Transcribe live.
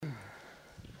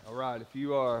right, if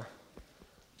you are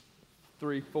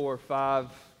 3, 4, 5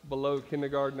 below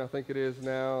kindergarten, I think it is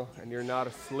now, and you're not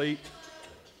asleep,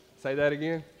 say that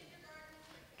again.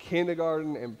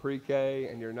 Kindergarten and pre-K,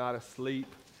 and you're not asleep,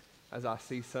 as I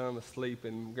see some asleep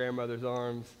in grandmother's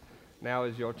arms, now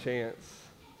is your chance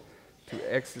to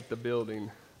exit the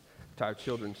building to our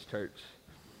children's church.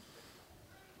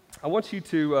 I want you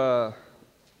to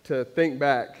think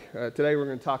back. Today we're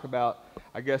going to talk about,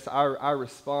 I guess, our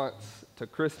response to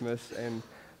Christmas, and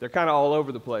they're kind of all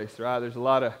over the place, right? There's a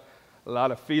lot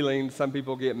of feelings. Some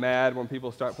people get mad when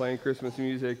people start playing Christmas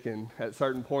music and at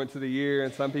certain points of the year,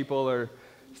 and some people are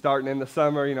starting in the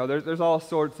summer. You know, there's all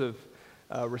sorts of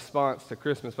response to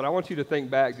Christmas. But I want you to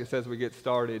think back just as we get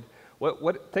started.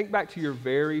 Think back to your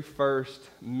very first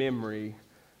memory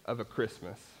of a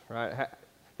Christmas, right?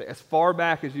 As far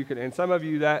back as you can. And some of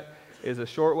you that is a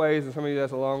short ways, and some of you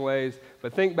that's a long ways.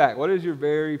 But think back. What is your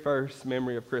very first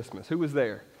memory of Christmas? Who was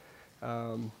there?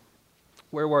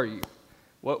 Where were you?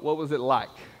 What was it like?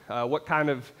 What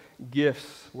kind of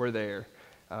gifts were there?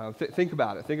 Think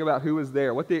about it. Think about who was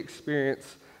there, what the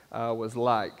experience was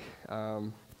like.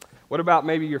 What about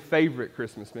maybe your favorite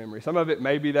Christmas memory? Some of it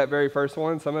may be that very first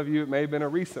one. Some of you, it may have been a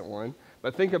recent one.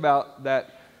 But think about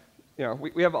that. You know,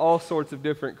 we have all sorts of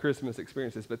different Christmas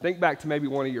experiences. But think back to maybe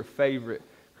one of your favorite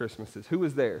Christmases. Who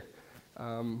was there?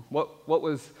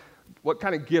 What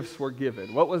kind of gifts were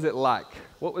given? What was it like?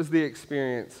 What was the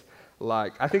experience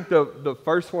like? I think the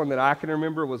first one that I can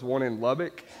remember was one in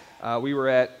Lubbock. We were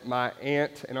at my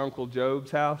aunt and Uncle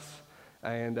Job's house,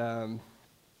 and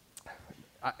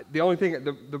the only thing,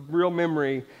 the real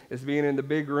memory is being in the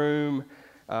big room,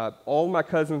 all my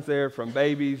cousins there from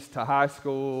babies to high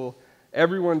school.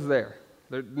 Everyone's there.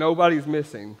 Nobody's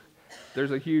missing.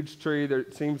 There's a huge tree.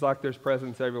 It seems like there's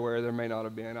presents everywhere. There may not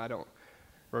have been. I don't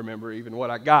remember even what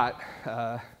I got.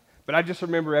 But I just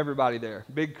remember everybody there.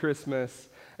 Big Christmas.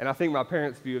 And I think my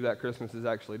parents' view of that Christmas is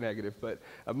actually negative. But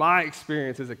my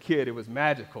experience as a kid, it was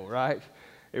magical, right?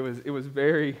 It was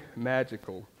very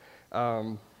magical.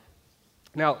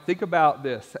 Now, think about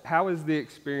this. How has the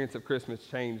experience of Christmas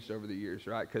changed over the years,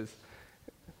 right? Because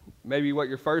maybe what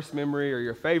your first memory or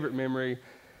your favorite memory,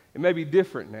 it may be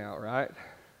different now, right?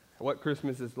 What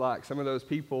Christmas is like. Some of those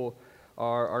people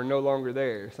are no longer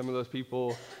there. Some of those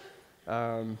people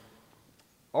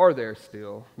are there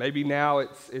still. Maybe now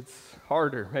it's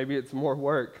harder. Maybe it's more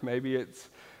work. Maybe it's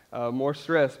more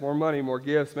stress, more money, more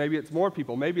gifts. Maybe it's more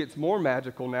people. Maybe it's more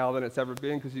magical now than it's ever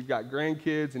been because you've got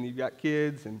grandkids and you've got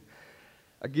kids. And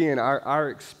again, our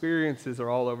experiences are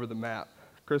all over the map.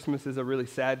 Christmas is a really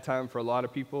sad time for a lot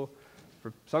of people.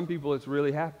 For some people, it's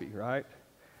really happy, right?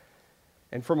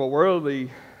 And from a worldly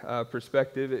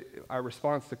perspective, our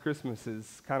response to Christmas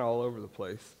is kind of all over the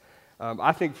place.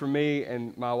 I think for me,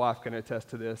 and my wife can attest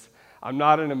to this, I'm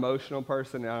not an emotional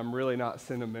person, and I'm really not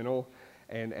sentimental,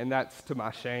 and that's to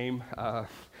my shame.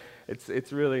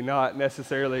 It's really not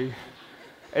necessarily,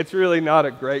 it's really not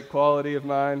a great quality of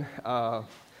mine.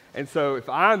 And so if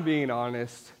I'm being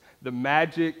honest, the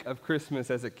magic of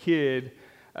Christmas as a kid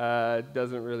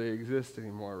doesn't really exist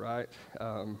anymore, right?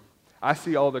 I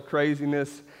see all the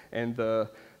craziness and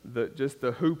just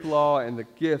the hoopla and the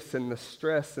gifts and the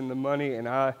stress and the money, and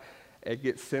I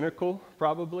get cynical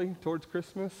probably towards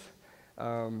Christmas.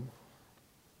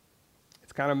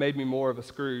 It's kind of made me more of a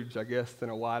Scrooge, I guess, than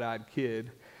a wide-eyed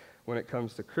kid when it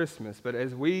comes to Christmas. But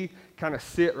as we kind of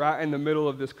sit right in the middle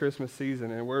of this Christmas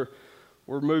season, and we're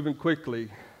moving quickly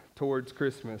towards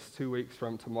Christmas 2 weeks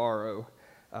from tomorrow,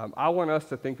 I want us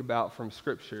to think about from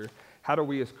Scripture, how do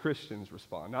we as Christians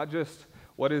respond? Not just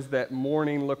what does that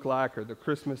morning look like or the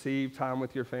Christmas Eve time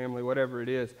with your family, whatever it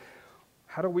is.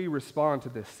 How do we respond to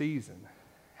this season?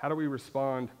 How do we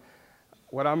respond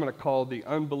what I'm going to call the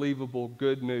unbelievable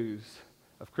good news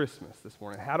of Christmas this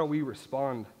morning? How do we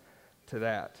respond to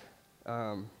that?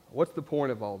 What's the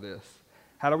point of all this?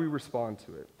 How do we respond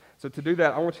to it? So to do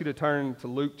that, I want you to turn to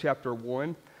Luke chapter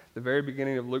 1, the very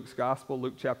beginning of Luke's gospel,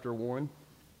 Luke chapter 1.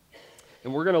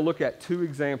 And we're going to look at two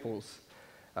examples,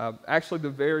 actually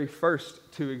the very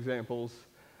first two examples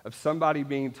of somebody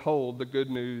being told the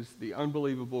good news, the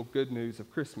unbelievable good news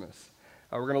of Christmas.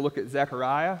 We're going to look at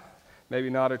Zechariah, maybe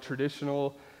not a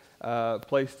traditional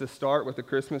place to start with the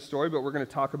Christmas story, but we're going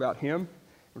to talk about him.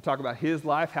 We'll talk about his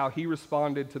life, how he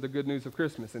responded to the good news of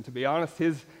Christmas. And to be honest,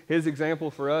 his example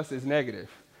for us is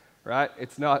negative, right?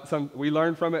 It's not we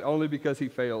learn from it only because he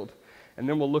failed. And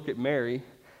then we'll look at Mary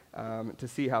to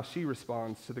see how she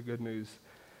responds to the good news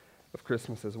of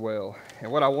Christmas as well. And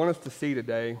what I want us to see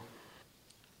today,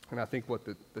 and I think what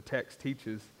the text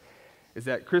teaches, is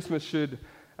that Christmas the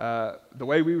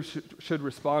way we should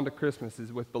respond to Christmas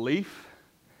is with belief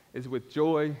is with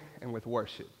joy and with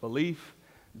worship. Belief,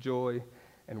 joy,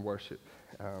 and worship.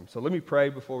 So let me pray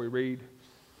before we read, and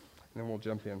then we'll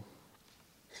jump in.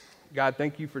 God,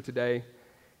 thank you for today,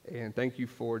 and thank you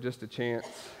for just a chance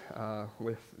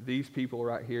with these people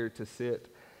right here to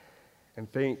sit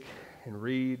and think and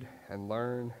read and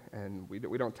learn, and we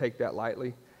don't take that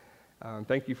lightly.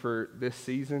 Thank you for this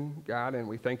season, God, and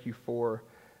we thank you for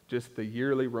just the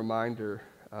yearly reminder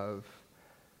of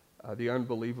the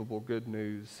unbelievable good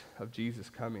news of Jesus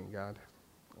coming, God.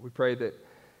 We pray that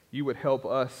you would help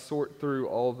us sort through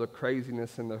all the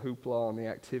craziness and the hoopla and the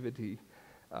activity,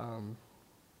 and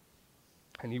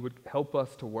you would help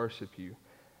us to worship you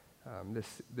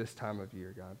this time of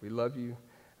year, God. We love you.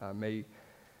 May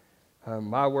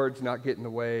my words not get in the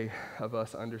way of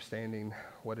us understanding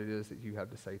what it is that you have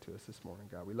to say to us this morning,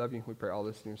 God. We love you. We pray all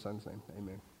this in your Son's name.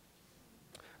 Amen.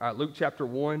 All right, Luke chapter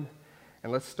 1,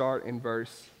 and let's start in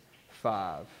verse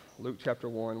 5. Luke chapter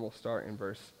 1, we'll start in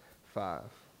verse 5.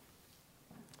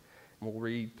 We'll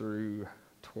read through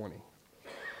 20. It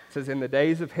says, "In the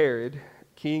days of Herod,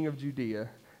 king of Judea,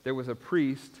 there was a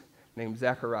priest named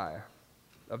Zechariah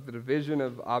of the division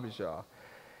of Abijah,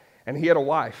 and he had a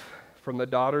wife from the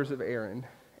daughters of Aaron,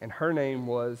 and her name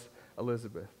was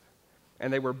Elizabeth.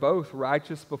 And they were both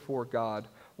righteous before God,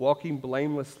 walking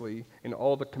blamelessly in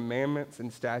all the commandments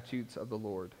and statutes of the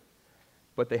Lord.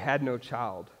 But they had no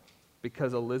child,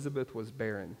 because Elizabeth was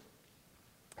barren,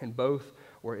 and both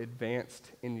were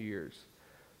advanced in years.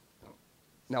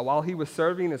 Now while he was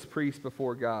serving as priest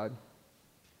before God,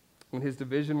 when his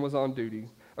division was on duty,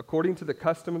 according to the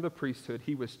custom of the priesthood,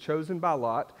 he was chosen by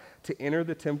lot to enter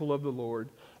the temple of the Lord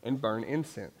and burn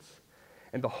incense.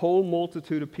 And the whole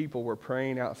multitude of people were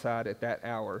praying outside at that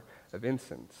hour of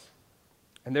incense.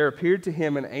 And there appeared to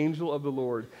him an angel of the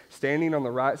Lord standing on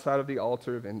the right side of the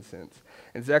altar of incense.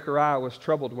 And Zechariah was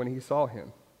troubled when he saw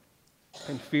him,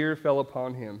 and fear fell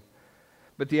upon him.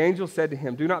 But the angel said to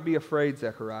him, 'Do not be afraid,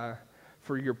 Zechariah,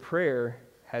 for your prayer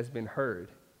has been heard.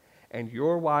 And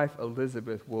your wife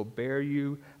Elizabeth will bear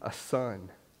you a son,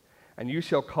 and you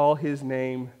shall call his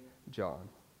name John.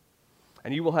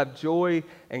 And you will have joy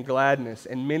and gladness,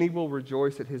 and many will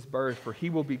rejoice at his birth, for he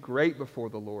will be great before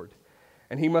the Lord.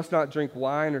 And he must not drink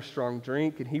wine or strong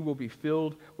drink, and he will be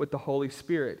filled with the Holy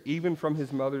Spirit, even from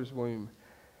his mother's womb.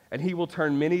 And he will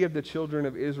turn many of the children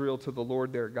of Israel to the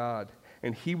Lord their God,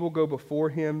 and he will go before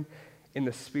him in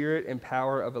the spirit and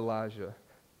power of Elijah,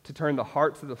 to turn the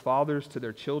hearts of the fathers to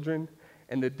their children,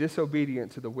 and the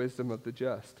disobedient to the wisdom of the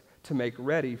just, to make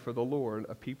ready for the Lord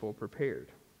a people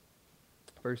prepared.'"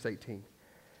 Verse 18,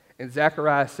 "And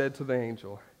Zechariah said to the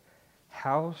angel,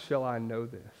 'How shall I know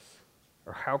this?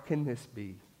 Or how can this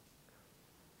be?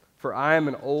 For I am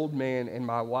an old man, and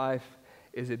my wife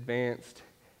is advanced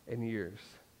in years.'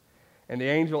 And the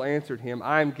angel answered him,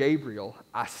 'I am Gabriel.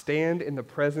 I stand in the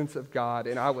presence of God,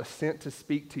 and I was sent to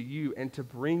speak to you and to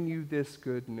bring you this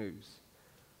good news.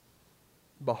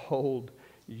 Behold,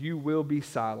 you will be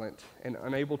silent and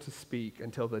unable to speak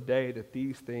until the day that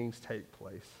these things take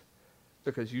place,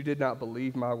 because you did not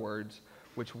believe my words,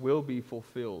 which will be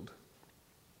fulfilled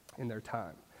in their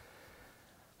time.'"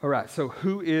 All right, so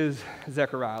who is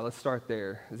Zechariah? Let's start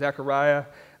there. Zechariah,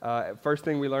 first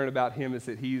thing we learn about him is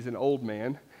that he's an old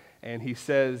man. And he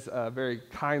says very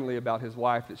kindly about his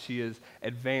wife that she is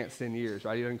advanced in years,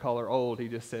 right? He doesn't call her old. He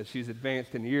just says she's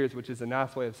advanced in years, which is a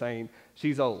nice way of saying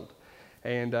she's old.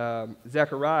 And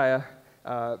Zechariah,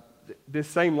 this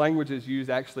same language is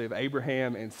used actually of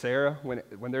Abraham and Sarah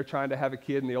when they're trying to have a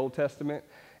kid in the Old Testament.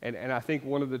 And I think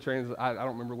one of the I don't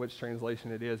remember which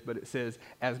translation it is, but it says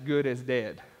as good as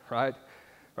dead, right?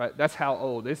 Right? That's how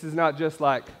old. This is not just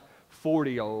like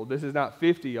 40 old. This is not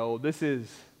 50 old. This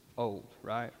is old,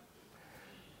 right?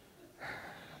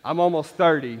 I'm almost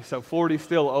 30, so 40 is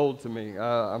still old to me.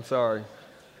 I'm sorry.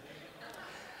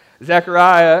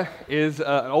 Zechariah is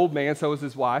an old man, so is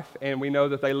his wife, and we know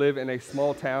that they live in a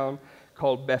small town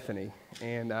called Bethany.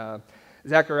 And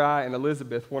Zechariah and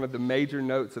Elizabeth, one of the major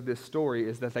notes of this story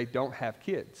is that they don't have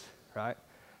kids, right?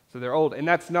 So they're old, and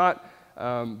that's not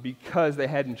because they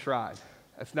hadn't tried.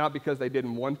 That's not because they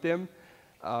didn't want them.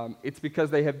 It's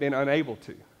because they have been unable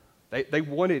to. They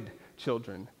wanted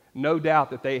children. No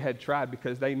doubt that they had tried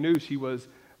because they knew she was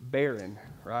barren,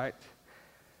 right?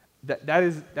 That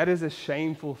is a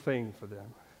shameful thing for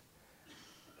them,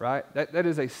 right? That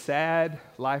is a sad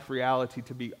life reality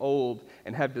to be old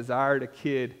and have desired a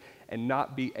kid and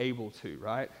not be able to,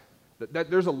 right?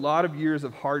 There's a lot of years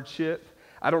of hardship.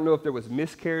 I don't know if there was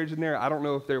miscarriage in there. I don't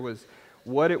know if there was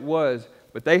what it was,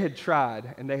 but they had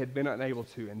tried and they had been unable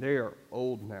to, and they are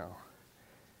old now.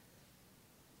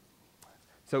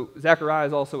 So Zechariah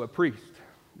is also a priest.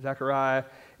 Zechariah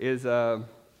is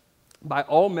by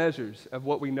all measures of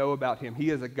what we know about him, he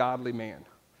is a godly man,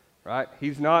 right?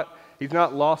 He's not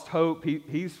lost hope.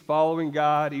 He's following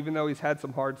God, even though he's had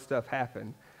some hard stuff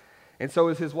happen. And so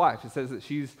is his wife. It says that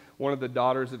she's one of the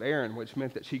daughters of Aaron, which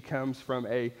meant that she comes from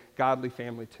a godly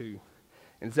family too.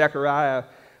 And Zechariah,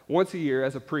 once a year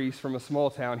as a priest from a small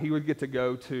town, he would get to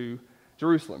go to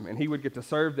Jerusalem, and he would get to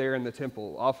serve there in the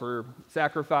temple, offer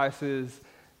sacrifices,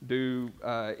 do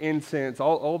incense,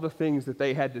 all the things that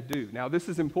they had to do. Now, this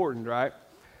is important, right?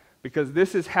 Because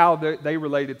this is how they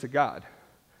related to God.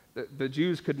 The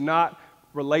Jews could not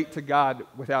relate to God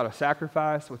without a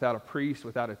sacrifice, without a priest,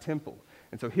 without a temple.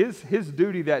 And so his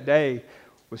duty that day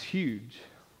was huge,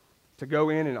 to go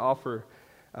in and offer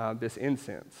this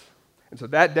incense. And so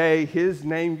that day, his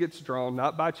name gets drawn,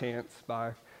 not by chance,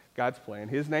 by God's plan.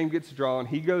 His name gets drawn.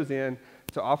 He goes in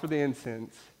to offer the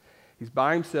incense. He's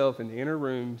by himself in the inner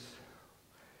rooms,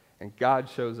 and God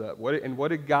shows up. What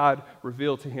did God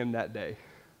reveal to him that day,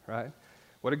 right?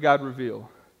 What did God reveal?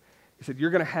 He said,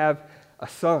 you're going to have a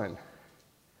son.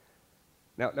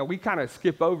 Now we kind of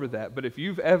skip over that, but if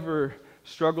you've ever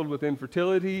struggled with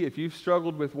infertility, if you've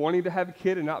struggled with wanting to have a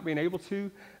kid and not being able to,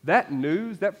 that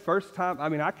news, that first time, I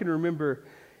mean, I can remember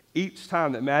each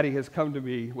time that Maddie has come to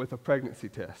me with a pregnancy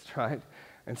test, right,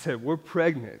 and said, we're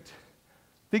pregnant.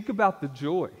 Think about the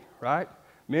joy, right?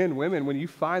 Men, women, when you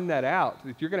find that out,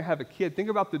 that you're going to have a kid, think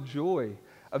about the joy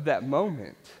of that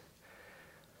moment.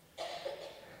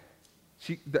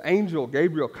 The angel,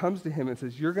 Gabriel, comes to him and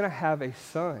says, you're going to have a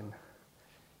son.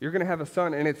 You're going to have a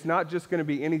son, and it's not just going to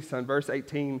be any son. Verse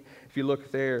 18, if you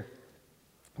look there,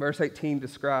 verse 18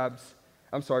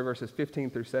 verses 15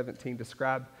 through 17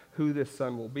 describe who this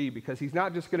son will be, because he's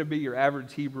not just going to be your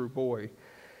average Hebrew boy.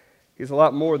 He's a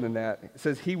lot more than that. It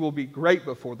says he will be great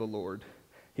before the Lord.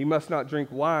 He must not drink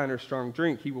wine or strong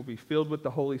drink. He will be filled with the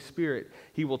Holy Spirit.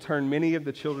 He will turn many of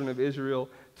the children of Israel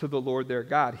to the Lord their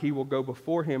God. He will go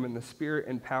before him in the spirit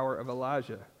and power of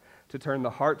Elijah, to turn the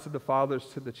hearts of the fathers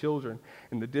to the children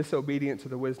and the disobedient to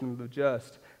the wisdom of the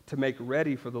just, to make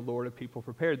ready for the Lord a people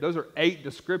prepared. Those are 8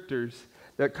 descriptors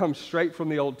that come straight from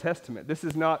the Old Testament. This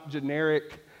is not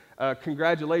generic,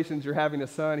 congratulations, you're having a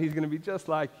son. He's going to be just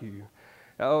like you.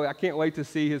 Oh, I can't wait to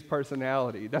see his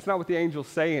personality. That's not what the angel's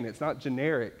saying. It's not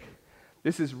generic.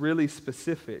 This is really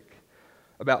specific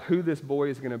about who this boy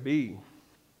is going to be.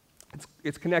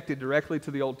 It's connected directly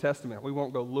to the Old Testament. We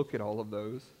won't go look at all of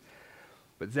those.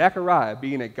 But Zechariah,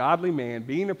 being a godly man,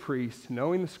 being a priest,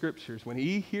 knowing the scriptures, when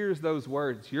he hears those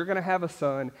words, you're going to have a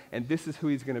son, and this is who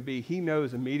he's going to be, he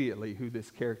knows immediately who this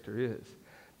character is.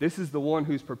 This is the one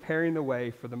who's preparing the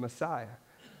way for the Messiah,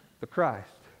 the Christ.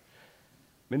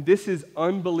 I mean, this is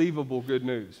unbelievable good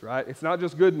news, right? It's not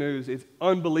just good news, it's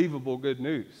unbelievable good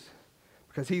news.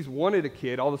 Because he's wanted a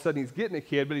kid, all of a sudden he's getting a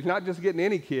kid, but he's not just getting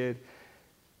any kid,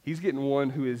 he's getting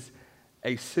one who is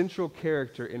a central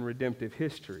character in redemptive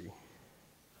history.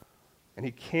 And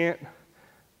he can't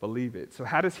believe it. So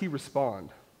how does he respond?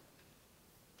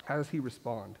 How does he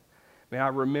respond? Man, I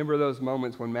remember those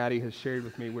moments when Maddie has shared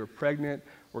with me, we're pregnant,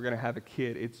 we're going to have a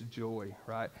kid. It's joy,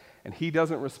 right? And he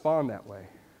doesn't respond that way.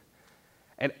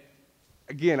 And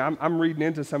again, I'm reading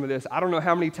into some of this. I don't know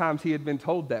how many times he had been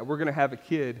told that we're going to have a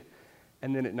kid,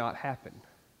 and then it not happened,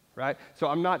 right? So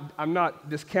I'm not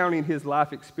discounting his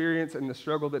life experience and the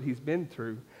struggle that he's been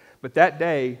through. But that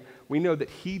day, we know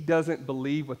that he doesn't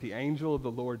believe what the angel of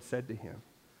the Lord said to him.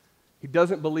 He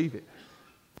doesn't believe it.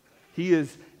 He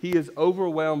is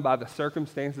overwhelmed by the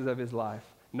circumstances of his life,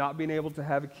 not being able to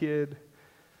have a kid.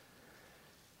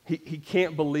 He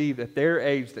can't believe at their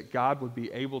age that God would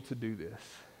be able to do this.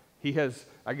 He has,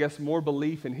 I guess, more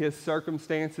belief in his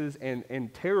circumstances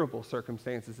and terrible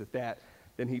circumstances at that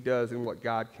than he does in what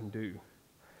God can do.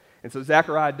 And so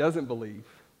Zechariah doesn't believe.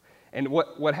 And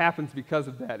what happens because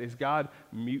of that is God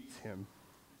mutes him.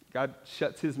 God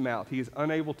shuts his mouth. He is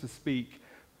unable to speak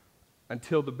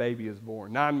until the baby is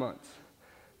born. 9 months.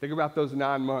 Think about those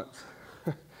 9 months.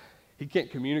 He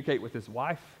can't communicate with his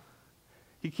wife.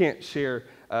 He can't share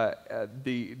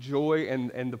the joy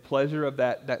and the pleasure of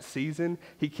that season.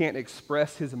 He can't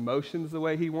express his emotions the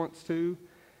way he wants to.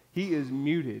 He is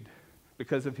muted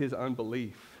because of his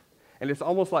unbelief. And it's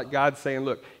almost like God saying,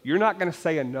 look, you're not going to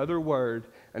say another word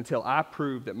until I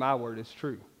prove that my word is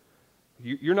true.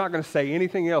 You're not going to say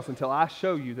anything else until I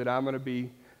show you that I'm going to be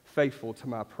faithful to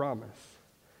my promise.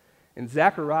 And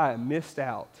Zechariah missed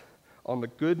out on the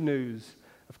good news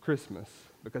of Christmas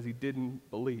because he didn't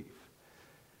believe.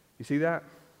 You see that?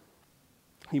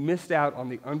 He missed out on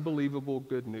the unbelievable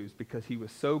good news because he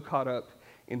was so caught up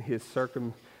in his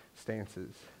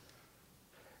circumstances.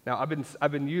 Now,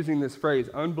 I've been using this phrase,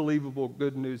 unbelievable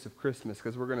good news of Christmas,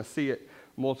 because we're going to see it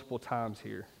multiple times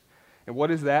here. And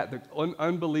what is that? The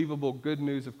unbelievable good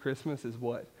news of Christmas is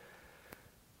what?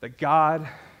 That God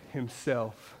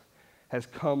himself has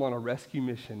come on a rescue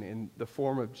mission in the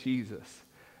form of Jesus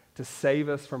to save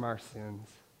us from our sins.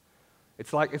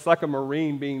 It's like a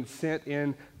Marine being sent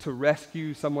in to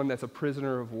rescue someone that's a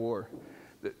prisoner of war.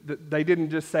 They didn't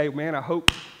just say, man, I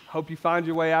hope you find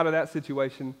your way out of that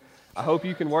situation. I hope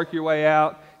you can work your way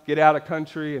out, get out of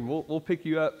country, and we'll pick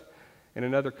you up in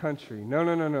another country. No.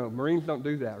 Marines don't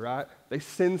do that, right? They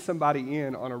send somebody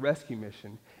in on a rescue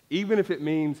mission, even if it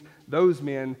means those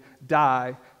men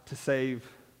die to save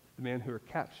the men who are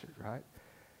captured, right?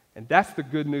 And that's the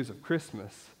good news of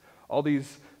Christmas. All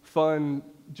these fun,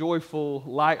 joyful,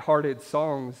 lighthearted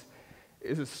songs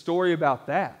is a story about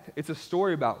that. It's a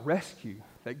story about rescue,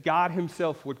 that God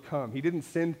himself would come. He didn't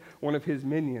send one of his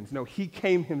minions. No, he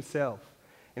came himself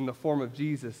in the form of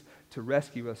Jesus to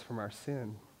rescue us from our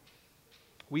sin.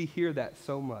 We hear that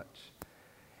so much,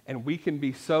 and we can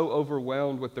be so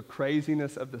overwhelmed with the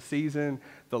craziness of the season,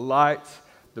 the lights,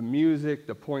 the music,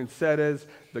 the poinsettias,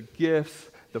 the gifts,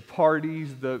 the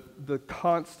parties, the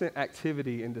constant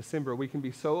activity in December. We can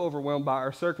be so overwhelmed by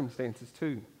our circumstances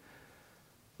too.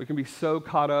 We can be so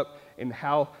caught up in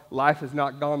how life has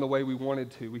not gone the way we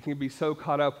wanted to. We can be so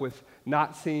caught up with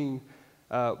not seeing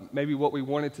maybe what we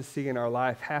wanted to see in our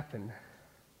life happen.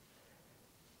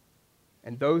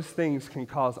 And those things can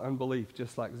cause unbelief,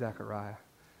 just like Zechariah.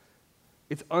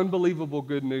 It's unbelievable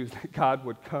good news that God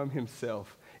would come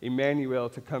himself, Emmanuel,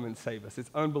 to come and save us.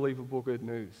 It's unbelievable good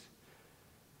news.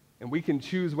 And we can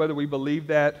choose whether we believe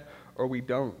that or we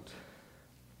don't,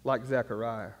 like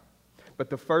Zechariah.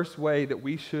 But the first way that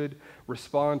we should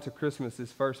respond to Christmas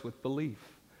is first with belief.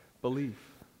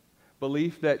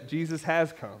 Belief that Jesus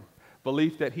has come.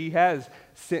 Belief that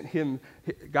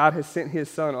God has sent his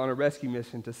son on a rescue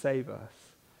mission to save us.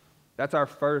 That's our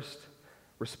first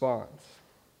response.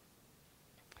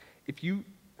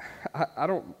 I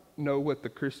don't know what the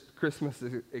Christmas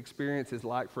experience is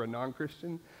like for a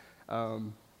non-Christian.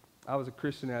 I was a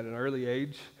Christian at an early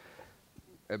age,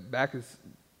 back as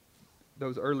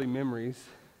those early memories.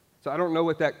 So I don't know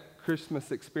what that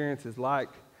Christmas experience is like,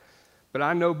 but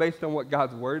I know based on what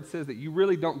God's word says that you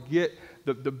really don't get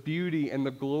the beauty and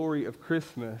the glory of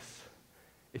Christmas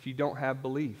if you don't have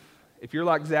belief. If you're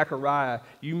like Zechariah,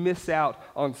 you miss out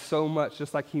on so much,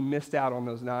 just like he missed out on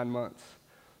those 9 months.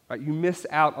 Right? You miss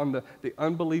out on the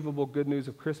unbelievable good news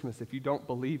of Christmas if you don't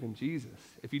believe in Jesus.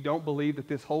 If you don't believe that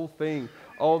this whole thing,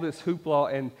 all this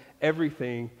hoopla and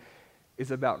everything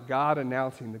is about God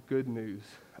announcing the good news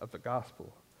of the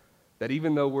gospel. That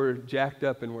even though we're jacked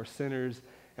up and we're sinners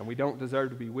and we don't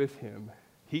deserve to be with him,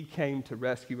 he came to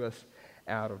rescue us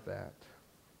out of that.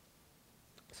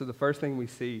 So the first thing we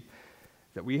see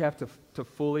is that we have to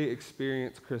fully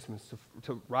experience Christmas,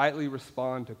 to rightly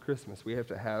respond to Christmas. We have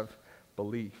to have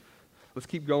belief. Let's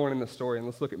keep going in the story and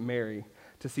let's look at Mary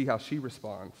to see how she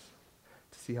responds.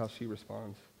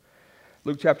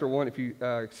 Luke chapter 1, if you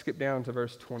skip down to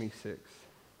verse 26.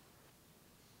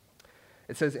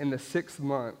 It says, in the 6th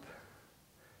month,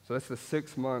 so that's the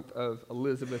 6th month of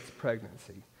Elizabeth's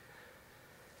pregnancy.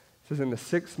 It says, in the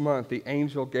 6th month, the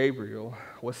angel Gabriel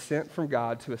was sent from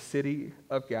God to a city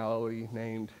of Galilee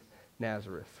named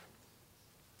Nazareth,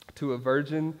 to a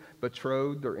virgin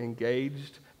betrothed or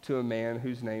engaged to a man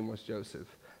whose name was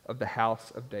Joseph, of the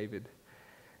house of David.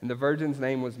 And the virgin's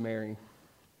name was Mary.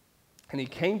 And he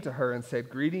came to her and said,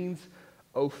 greetings,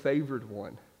 O favored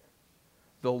one.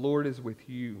 The Lord is with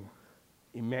you,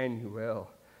 Emmanuel.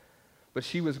 But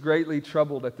she was greatly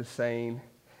troubled at the saying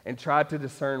and tried to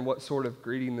discern what sort of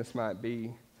greeting this might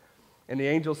be. And the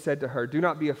angel said to her, do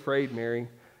not be afraid, Mary,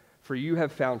 for you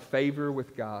have found favor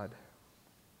with God.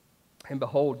 And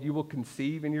behold, you will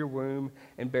conceive in your womb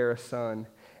and bear a son,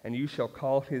 and you shall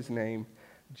call his name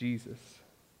Jesus.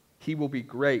 He will be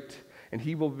great, and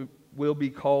he will be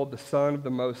called the Son of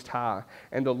the Most High.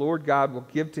 And the Lord God will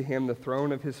give to him the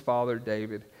throne of his father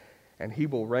David, and he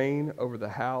will reign over the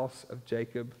house of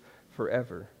Jacob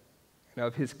forever. And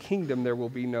of his kingdom there will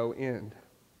be no end.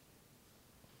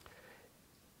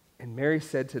 And Mary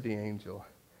said to the angel,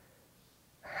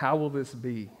 how will this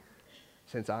be,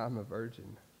 since I am a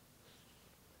virgin?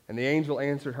 And the angel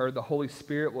answered her, the Holy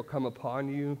Spirit will come upon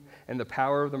you, and the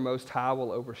power of the Most High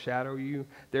will overshadow you.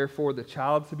 Therefore, the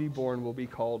child to be born will be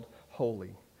called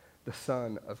Holy, the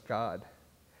Son of God.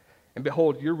 And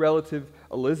behold, your relative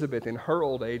Elizabeth, in her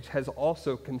old age, has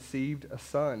also conceived a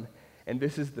son. And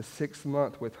this is the 6th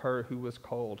month with her who was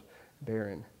called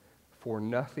barren. For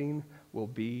nothing will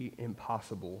be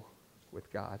impossible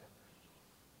with God.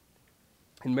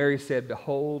 And Mary said,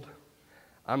 behold,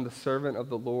 I'm the servant of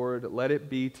the Lord. Let it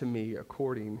be to me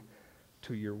according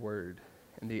to your word.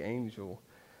 and the angel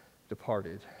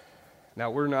departed. Now,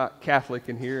 we're not Catholic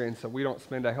in here, and so we don't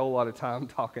spend a whole lot of time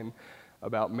talking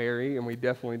about Mary, and we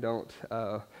definitely don't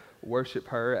worship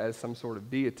her as some sort of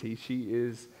deity. She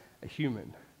is a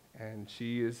human, and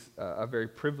she is a very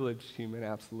privileged human,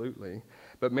 absolutely.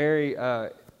 But Mary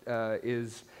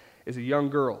is a young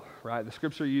girl, right? The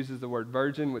scripture uses the word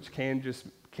virgin, which can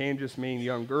just mean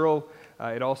young girl.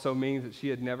 It also means that she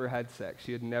had never had sex.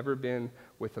 She had never been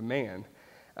with a man.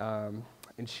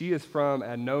 And she is from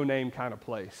a no-name kind of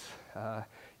place.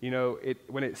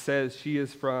 When it says she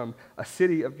is from a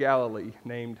city of Galilee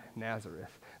named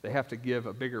Nazareth, they have to give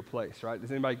a bigger place, right?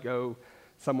 Does anybody go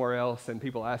somewhere else and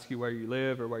people ask you where you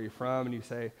live or where you're from, and you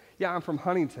say, yeah, I'm from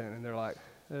Huntington, and they're like,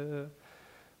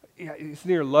 yeah, it's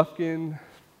near Lufkin,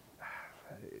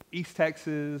 East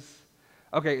Texas.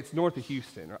 Okay, it's north of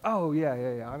Houston. Or, oh, yeah,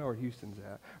 I know where Houston's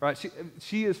at. Right?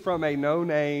 She is from a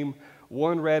no-name,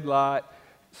 one red light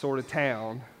sort of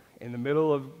town in the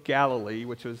middle of Galilee,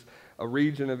 which was a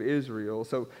region of Israel.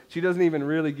 So she doesn't even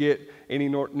really get any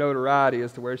notoriety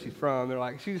as to where she's from. They're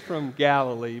like, she's from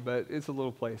Galilee, but it's a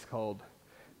little place called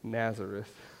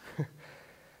Nazareth.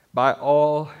 By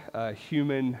all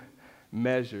human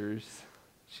measures,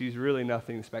 she's really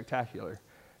nothing spectacular.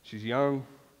 She's young.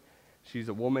 She's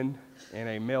a woman in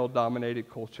a male-dominated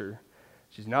culture.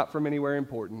 She's not from anywhere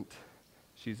important.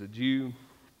 She's a Jew.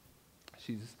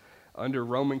 She's under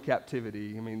Roman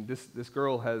captivity. I mean, this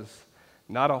girl has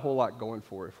not a whole lot going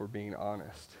for her, if we're being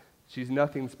honest. She's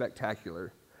nothing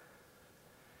spectacular.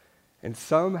 And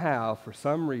somehow, for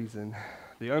some reason,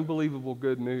 the unbelievable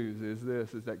good news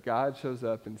is that God shows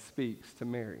up and speaks to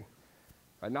Mary.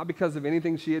 Right? Not because of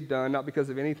anything she had done, not because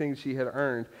of anything she had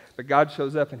earned, but God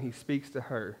shows up and he speaks to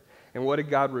her. And what did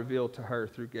God reveal to her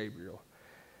through Gabriel?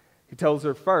 He tells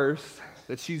her first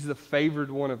that she's the favored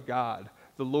one of God.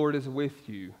 The Lord is with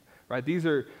you. Right? These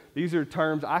are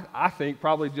terms I think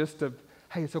probably just to,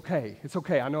 hey, it's okay. It's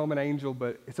okay. I know I'm an angel,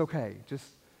 but it's okay. Just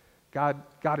God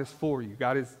is for you.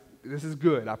 This is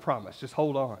good, I promise. Just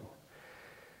hold on.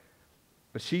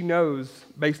 But she knows,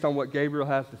 based on what Gabriel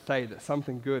has to say, that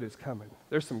something good is coming.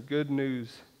 There's some good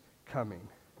news coming.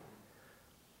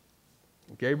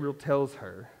 And Gabriel tells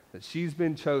her that she's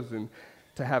been chosen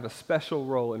to have a special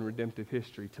role in redemptive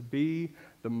history, to be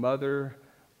the mother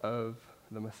of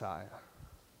the Messiah,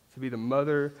 to be the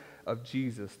mother of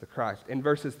Jesus, the Christ. In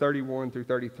verses 31 through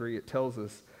 33, it tells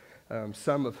us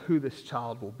some of who this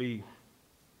child will be.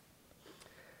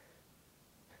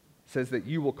 It says that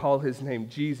you will call his name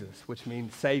Jesus, which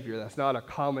means Savior. That's not a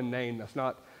common name. That's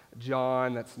not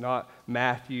John. That's not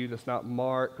Matthew. That's not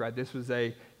Mark. Right? This was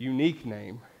a unique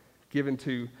name given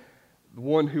to the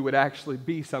one who would actually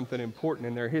be something important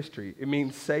in their history. It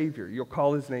means Savior. You'll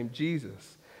call his name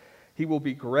Jesus. He will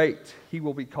be great. He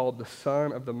will be called the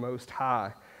Son of the Most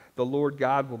High. The Lord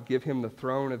God will give him the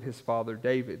throne of his father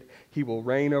David. He will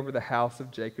reign over the house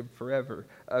of Jacob forever.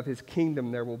 Of his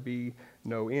kingdom there will be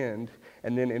no end.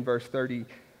 And then in verse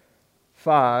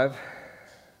 35, it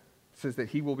says that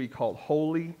he will be called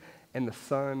Holy and the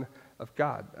Son of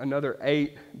God. Another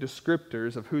 8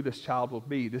 descriptors of who this child will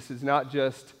be. This is not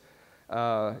just,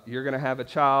 you're going to have a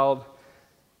child.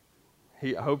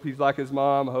 I hope he's like his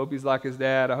mom. I hope he's like his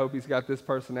dad. I hope he's got this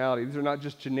personality. These are not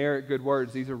just generic good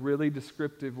words. These are really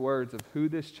descriptive words of who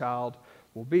this child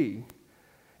will be.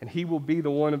 And he will be the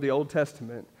one of the Old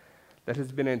Testament that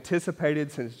has been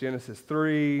anticipated since Genesis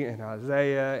 3 and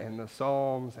Isaiah and the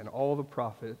Psalms and all the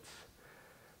prophets.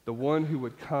 The one who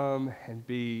would come and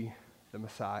be the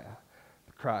Messiah,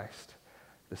 the Christ,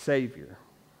 the Savior.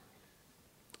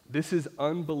 This is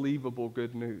unbelievable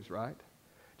good news, right?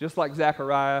 Just like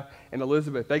Zechariah and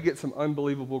Elizabeth, they get some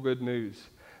unbelievable good news.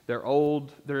 They're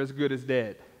old, they're as good as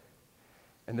dead.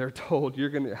 And they're told, you're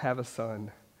going to have a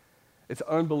son. It's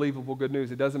unbelievable good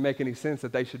news. It doesn't make any sense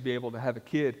that they should be able to have a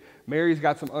kid. Mary's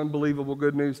got some unbelievable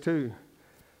good news too.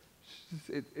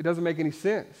 It doesn't make any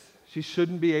sense. She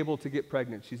shouldn't be able to get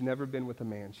pregnant. She's never been with a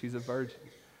man. She's a virgin.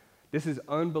 This is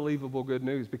unbelievable good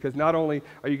news because not only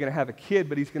are you going to have a kid,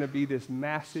 but he's going to be this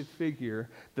massive figure,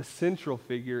 the central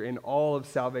figure in all of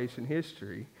salvation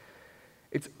history.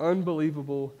 It's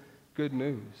unbelievable good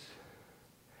news.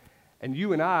 And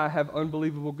you and I have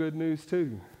unbelievable good news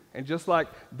too. And just like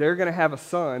they're going to have a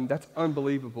son, that's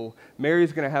unbelievable.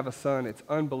 Mary's going to have a son, it's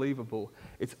unbelievable.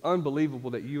 It's unbelievable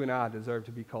that you and I deserve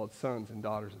to be called sons and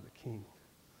daughters of the King.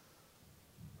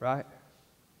 Right?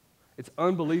 It's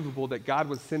unbelievable that God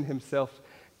would send himself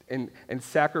and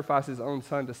sacrifice his own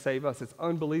son to save us. It's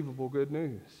unbelievable good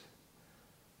news.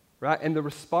 Right? And the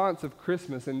response of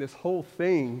Christmas and this whole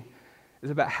thing is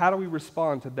about how do we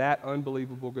respond to that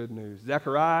unbelievable good news.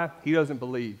 Zechariah, he doesn't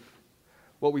believe.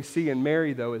 What we see in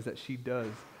Mary, though, is that she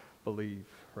does believe,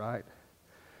 right?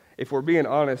 If we're being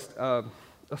honest,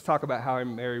 let's talk about how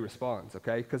Mary responds,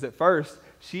 okay? Because at first,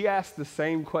 she asked the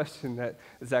same question that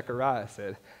Zechariah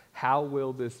said, how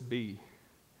will this be?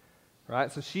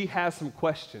 Right? So she has some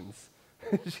questions.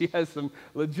 She has some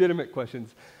legitimate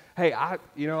questions. Hey,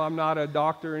 I'm not a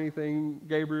doctor or anything,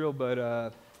 Gabriel,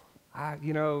 but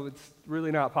it's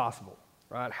really not possible,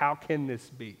 right? How can this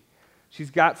be?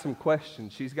 She's got some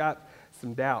questions. She's got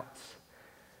some doubts.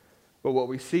 But what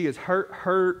we see is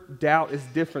her doubt is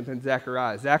different than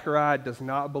Zechariah. Zechariah does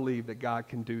not believe that God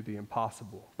can do the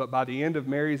impossible. But by the end of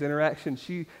Mary's interaction,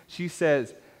 she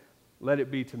says, let it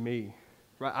be to me.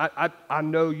 Right? I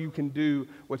know you can do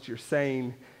what you're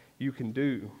saying you can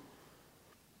do.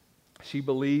 She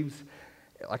believes,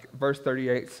 like verse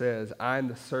 38 says, I am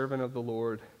the servant of the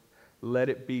Lord. Let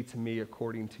it be to me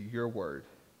according to your word.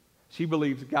 She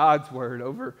believes God's word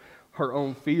over her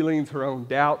own feelings, her own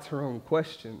doubts, her own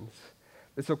questions.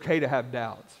 It's okay to have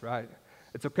doubts, right?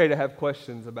 It's okay to have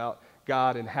questions about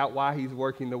God and why he's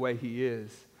working the way he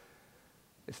is.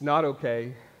 It's not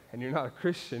okay, and you're not a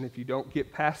Christian if you don't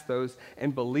get past those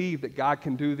and believe that God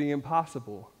can do the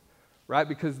impossible, right?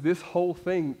 Because this whole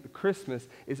thing, Christmas,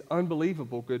 is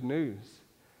unbelievable good news,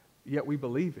 yet we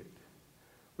believe it.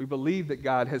 We believe that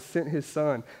God has sent his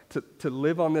son to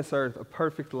live on this earth a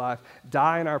perfect life,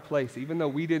 die in our place, even though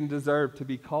we didn't deserve to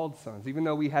be called sons, even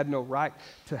though we had no right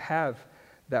to have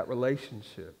that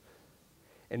relationship.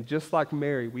 And just like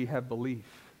Mary, we have belief.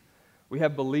 We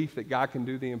have belief that God can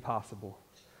do the impossible.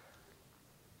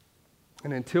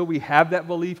 And until we have that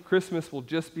belief, Christmas will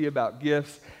just be about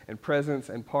gifts and presents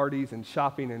and parties and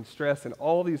shopping and stress and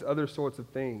all these other sorts of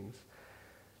things.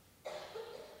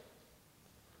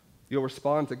 You'll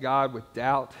respond to God with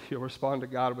doubt. You'll respond to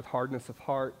God with hardness of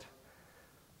heart.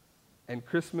 And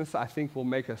Christmas, I think, will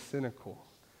make us cynical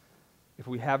if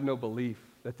we have no belief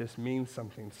that this means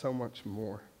something so much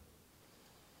more.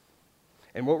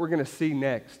 And what we're going to see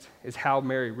next is how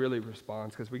Mary really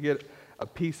responds, because we get a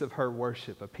piece of her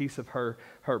worship, a piece of her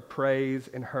praise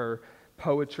and her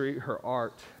poetry, her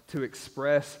art, to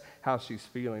express how she's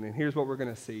feeling. And here's what we're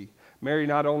going to see. Mary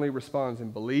not only responds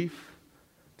in belief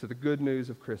to the good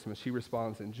news of Christmas, she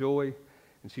responds in joy,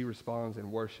 and she responds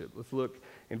in worship. Let's look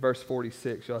in verse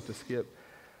 46. You'll have to skip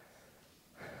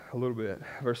a little bit.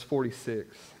 Verse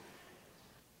 46.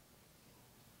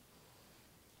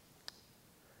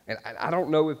 And I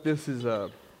don't know if this is I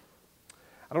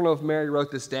don't know if Mary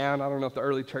wrote this down. I don't know if the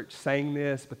early church sang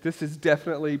this, but this is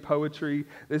definitely poetry.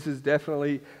 This is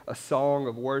definitely a song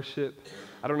of worship.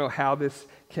 I don't know how this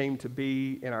came to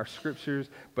be in our scriptures,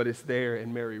 but it's there,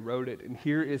 and Mary wrote it. And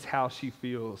here is how she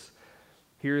feels.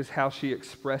 Here is how she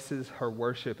expresses her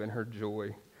worship and her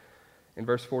joy. In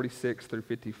verse 46 through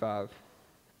 55.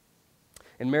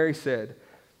 And Mary said,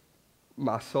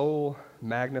 my soul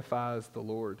magnifies the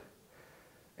Lord,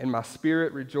 and my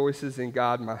spirit rejoices in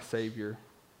God my Savior.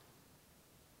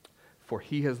 For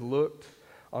he has looked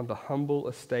on the humble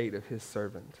estate of his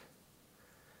servant.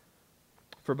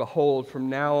 For behold, from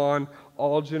now on,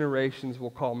 all generations will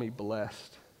call me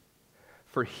blessed.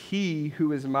 For he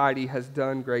who is mighty has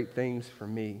done great things for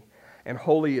me, and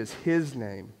holy is his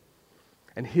name.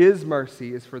 And his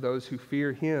mercy is for those who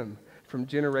fear him from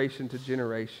generation to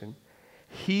generation.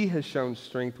 He has shown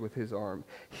strength with his arm.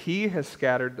 He has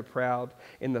scattered the proud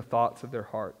in the thoughts of their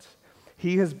hearts.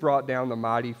 He has brought down the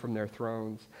mighty from their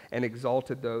thrones and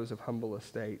exalted those of humble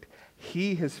estate.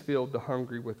 He has filled the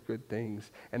hungry with good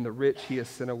things, and the rich he has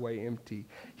sent away empty.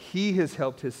 He has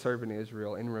helped his servant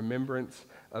Israel in remembrance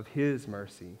of his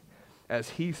mercy, as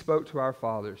he spoke to our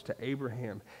fathers, to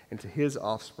Abraham, and to his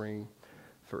offspring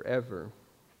forever.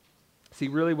 See,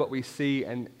 really what we see,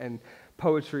 and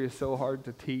poetry is so hard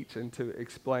to teach and to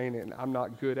explain, and I'm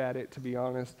not good at it, to be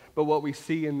honest. But what we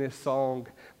see in this song,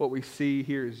 what we see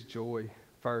here is joy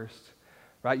first,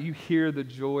 right? You hear the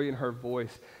joy in her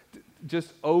voice,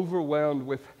 just overwhelmed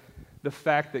with the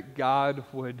fact that God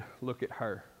would look at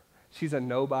her. She's a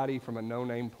nobody from a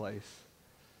no-name place.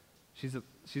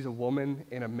 She's a woman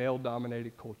in a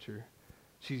male-dominated culture.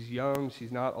 She's young,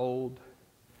 she's not old,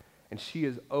 and she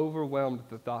is overwhelmed with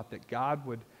the thought that God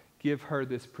would give her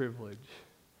this privilege.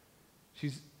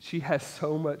 She has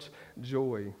so much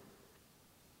joy.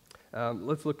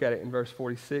 Let's look at it in verse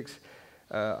 46.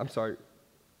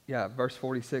 Verse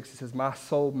 46. It says, my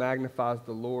soul magnifies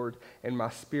the Lord, and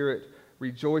my spirit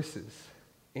rejoices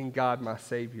in God my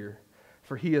Savior,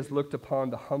 for he has looked upon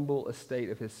the humble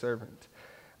estate of his servant.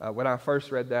 When I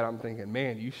first read that, I'm thinking,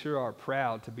 man, you sure are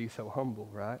proud to be so humble,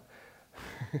 right?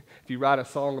 If you write a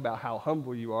song about how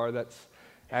humble you are, that's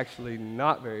actually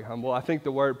not very humble. I think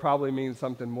the word probably means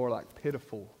something more like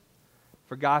pitiful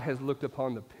For God has looked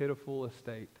upon the pitiful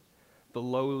estate, the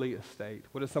lowly estate.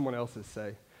 What does someone else's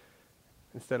say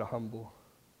instead of humble?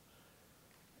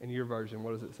 In your version,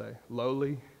 what does it say?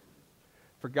 Lowly?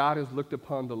 For God has looked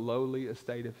upon the lowly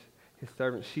estate of his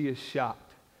servant. She is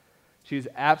shocked. She is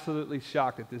absolutely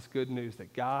shocked at this good news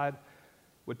that God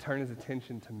would turn his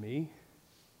attention to me,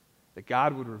 that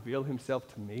God would reveal himself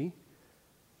to me.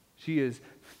 She is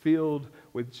filled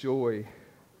with joy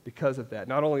because of that.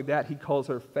 Not only that, he calls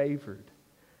her favored.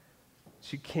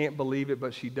 She can't believe it,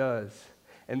 but she does.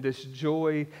 And this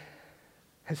joy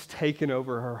has taken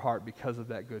over her heart because of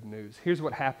that good news. Here's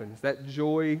what happens. That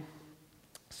joy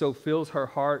so fills her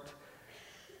heart,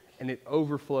 and it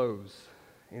overflows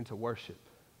into worship.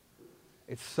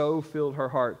 It's so filled her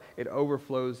heart, it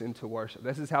overflows into worship.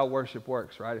 This is how worship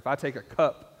works, right? If I take a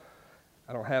cup,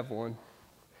 I don't have one.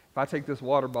 If I take this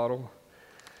water bottle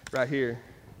right here,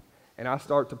 and I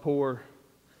start to pour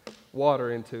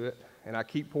water into it, and I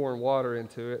keep pouring water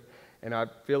into it, and I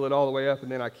fill it all the way up,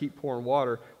 and then I keep pouring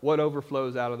water, what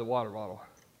overflows out of the water bottle?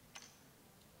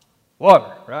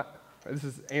 Water, right? This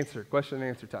is question and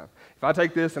answer time. If I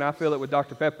take this and I fill it with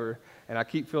Dr. Pepper, and I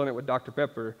keep filling it with Dr.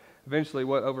 Pepper, eventually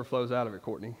what overflows out of it,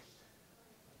 Courtney?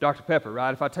 Dr. Pepper,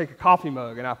 right? If I take a coffee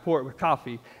mug and I pour it with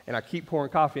coffee, and I keep pouring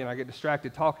coffee, and I get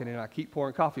distracted talking, and I keep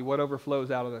pouring coffee, what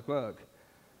overflows out of the mug?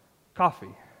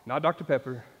 Coffee. Not Dr.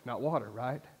 Pepper, not water,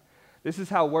 right? This is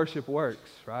how worship works,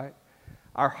 right?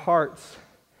 Our hearts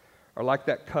are like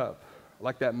that cup,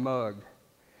 like that mug.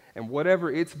 And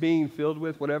whatever it's being filled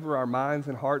with, whatever our minds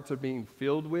and hearts are being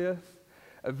filled with,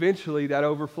 eventually that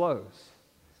overflows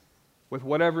with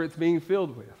whatever it's being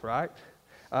filled with, right?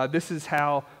 This is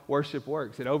how worship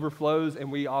works. It overflows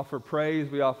and we offer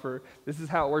praise. This is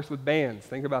how it works with bands.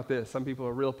 Think about this. Some people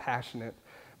are real passionate.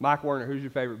 Mike Werner, who's your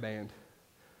favorite band?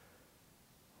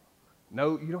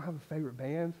 No, you don't have a favorite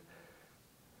band?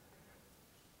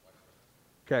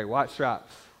 Okay, White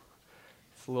Stripes.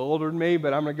 It's a little older than me,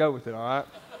 but I'm going to go with it, all right?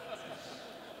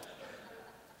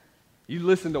 You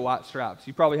listen to White Stripes.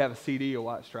 You probably have a CD of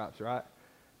White Stripes, right?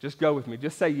 Just go with me.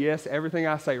 Just say yes to everything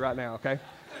I say right now, okay?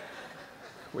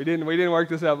 We didn't work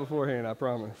this out beforehand, I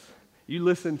promise. You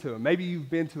listen to them. Maybe you've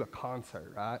been to a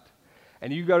concert, right?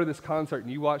 And you go to this concert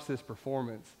and you watch this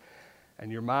performance,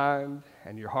 and your mind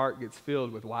and your heart gets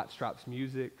filled with White Stripes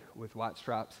music, with White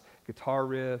Stripes guitar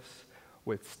riffs,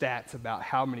 with stats about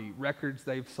how many records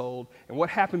they've sold. And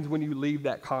what happens when you leave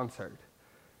that concert?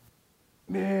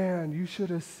 Man, you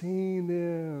should have seen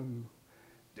them.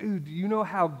 Dude, do you know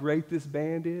how great this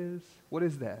band is? What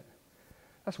is that?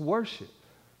 That's worship,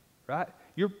 right?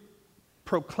 You're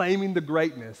proclaiming the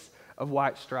greatness of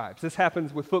White Stripes. This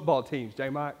happens with football teams,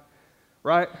 J-Mike,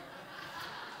 right?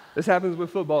 This happens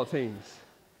with football teams.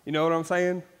 You know what I'm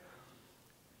saying?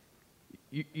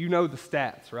 You know the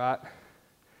stats, right?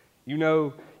 You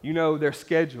know their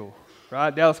schedule,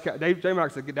 right?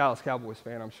 J-Mike's a Dallas Cowboys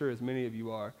fan, I'm sure as many of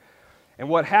you are. And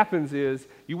what happens is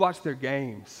you watch their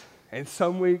games, and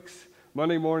some weeks,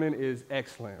 Monday morning is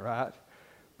excellent, right?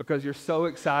 Because you're so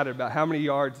excited about how many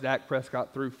yards Dak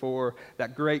Prescott threw for,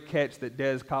 that great catch that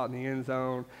Dez caught in the end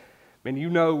zone. And you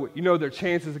know their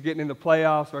chances of getting in the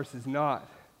playoffs versus not.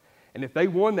 And if they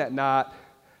won that night,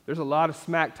 there's a lot of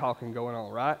smack talking going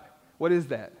on, right? What is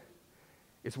that?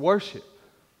 It's worship,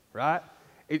 right?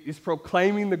 It's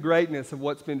proclaiming the greatness of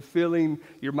what's been filling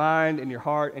your mind and your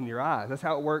heart and your eyes. That's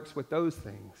how it works with those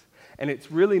things. And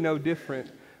it's really no different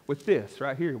with this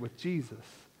right here, with Jesus,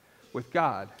 with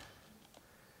God.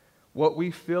 What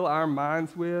we fill our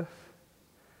minds with,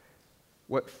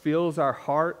 what fills our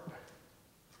heart,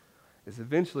 is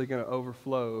eventually going to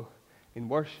overflow in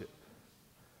worship,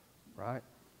 right?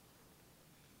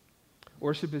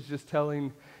 Worship is just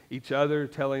telling each other,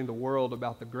 telling the world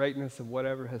about the greatness of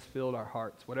whatever has filled our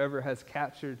hearts, whatever has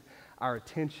captured our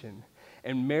attention.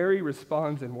 And Mary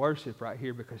responds in worship right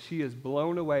here because she is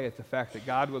blown away at the fact that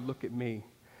God would look at me.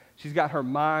 She's got her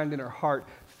mind and her heart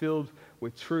filled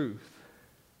with truth.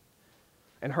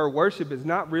 And her worship is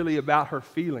not really about her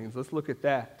feelings. Let's look at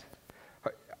that.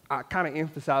 I kind of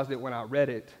emphasized it when I read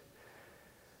it.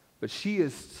 But she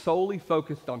is solely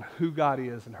focused on who God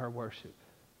is in her worship.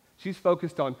 She's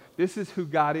focused on this is who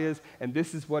God is and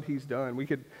this is what he's done.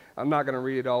 I'm not going to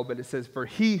read it all, but it says, for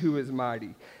he who is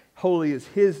mighty, holy is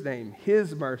his name,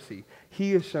 his mercy.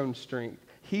 He has shown strength.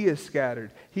 He is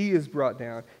scattered. He is brought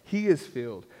down. He is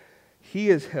filled. He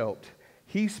is helped.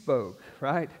 He spoke,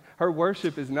 right? Her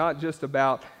worship is not just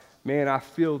about, man, I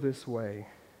feel this way.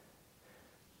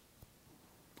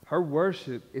 Her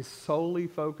worship is solely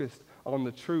focused on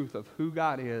the truth of who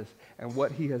God is and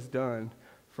what he has done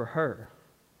for her.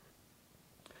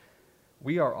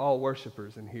 We are all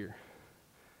worshipers in here.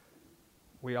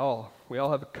 We all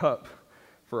have a cup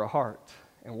for a heart.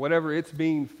 And whatever it's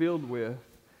being filled with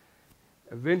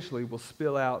eventually will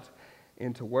spill out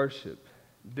into worship.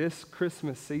 This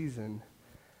Christmas season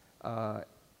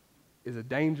is a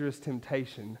dangerous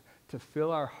temptation to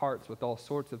fill our hearts with all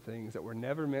sorts of things that were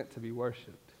never meant to be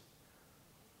worshiped.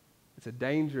 It's a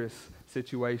dangerous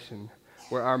situation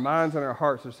where our minds and our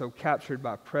hearts are so captured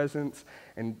by presents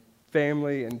and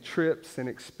family and trips and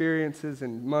experiences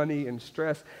and money and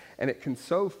stress, and it can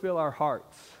so fill our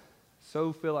hearts,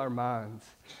 so fill our minds,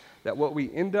 that what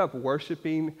we end up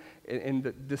worshiping in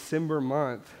the December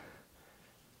month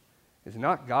is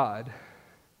not God.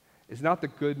 It's not the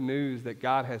good news that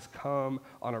God has come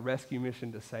on a rescue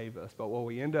mission to save us, but what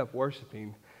we end up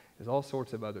worshiping is all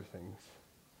sorts of other things.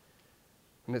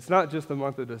 And it's not just the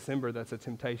month of December that's a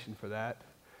temptation for that.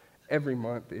 Every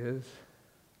month is.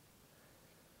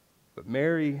 But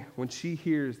Mary, when she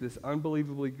hears this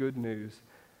unbelievably good news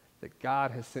that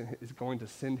God is going to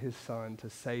send his son to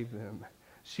save them,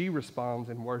 she responds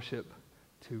in worship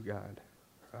to God.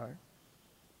 Right?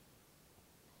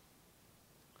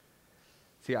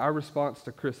 See, our response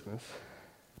to Christmas,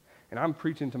 and I'm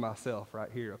preaching to myself right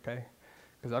here, okay?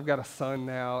 Because I've got a son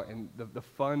now, and the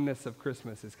funness of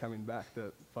Christmas is coming back.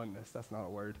 The funness, that's not a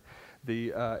word.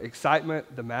 The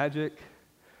excitement, the magic,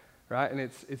 right? And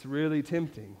it's really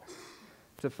tempting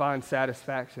to find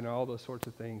satisfaction in all those sorts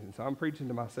of things. And so I'm preaching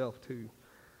to myself too.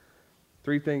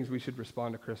 3 things we should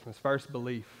respond to Christmas. First,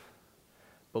 belief.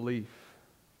 Belief.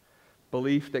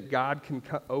 Belief that God can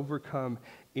overcome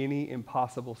any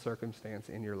impossible circumstance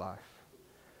in your life.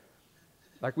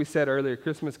 Like we said earlier,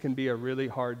 Christmas can be a really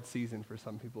hard season for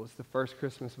some people. It's the first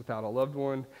Christmas without a loved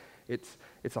one. It's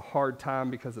a hard time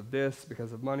because of this,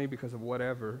 because of money, because of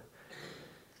whatever.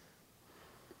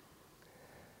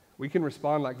 We can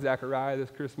respond like Zechariah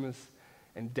this Christmas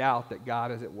and doubt that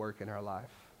God is at work in our life.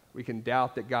 We can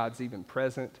doubt that God's even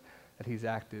present, that he's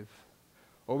active.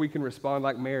 Or we can respond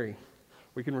like Mary.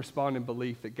 We can respond in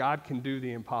belief that God can do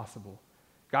the impossible.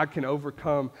 God can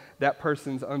overcome that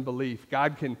person's unbelief.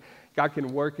 God can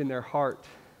work in their heart,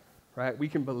 right? We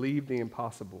can believe the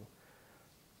impossible.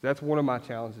 That's one of my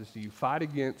challenges to you. Fight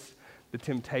against the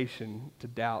temptation to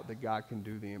doubt that God can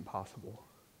do the impossible.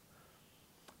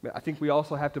 I think we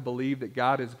also have to believe that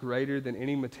God is greater than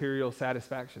any material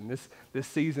satisfaction. This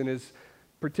season is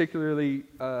particularly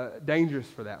dangerous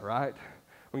for that, right?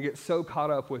 We get so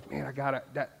caught up with, man,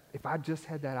 if I just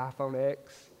had that iPhone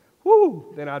X,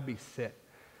 then I'd be set.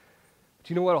 But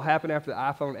you know what will happen after the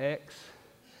iPhone X?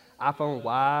 iPhone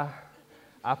Y,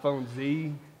 iPhone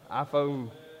Z, iPhone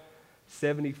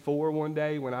 74 one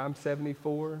day when I'm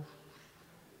 74.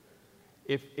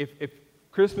 If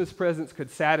Christmas presents could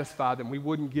satisfy them, we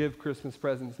wouldn't give Christmas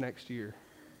presents next year.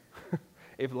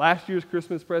 If last year's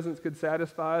Christmas presents could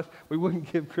satisfy us, we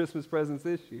wouldn't give Christmas presents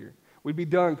this year. We'd be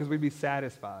done because we'd be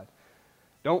satisfied.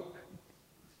 Don't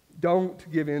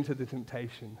give in to the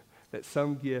temptation that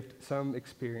some gift, some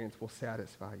experience will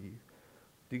satisfy you.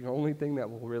 The only thing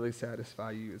that will really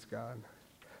satisfy you is God.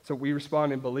 So we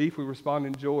respond in belief, we respond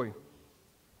in joy.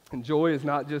 And joy is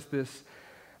not just this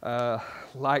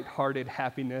light-hearted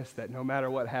happiness that no matter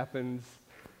what happens,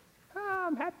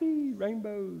 I'm happy,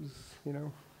 rainbows, you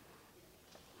know.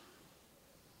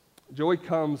 Joy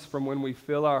comes from when we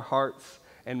fill our hearts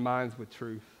and minds with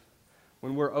truth.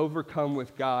 When we're overcome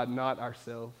with God, not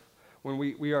ourselves. When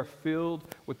we are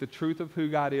filled with the truth of who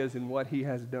God is and what he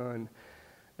has done.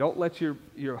 Don't let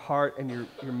your heart and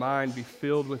your mind be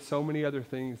filled with so many other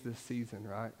things this season,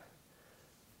 right?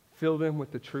 Fill them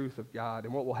with the truth of God.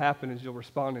 And what will happen is you'll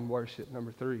respond in worship.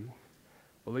 Number 3,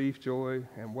 belief, joy,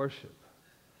 and worship.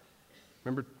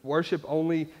 Remember, worship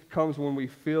only comes when we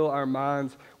fill our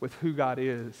minds with who God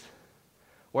is.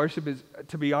 Worship is,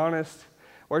 to be honest,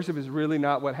 worship is really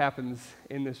not what happens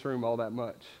in this room all that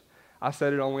much. I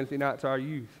said it on Wednesday night to our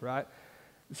youth, right?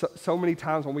 So many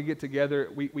times when we get together,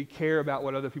 we care about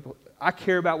what other people, I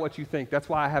care about what you think. That's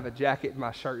why I have a jacket and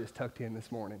my shirt is tucked in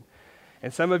this morning.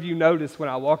 And some of you noticed when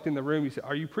I walked in the room, you said,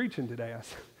 "Are you preaching today?" I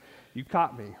said, "You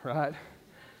caught me, right?"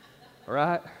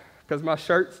 Right? Because my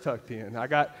shirt's tucked in.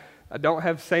 I don't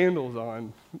have sandals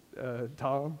on,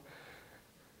 Tom.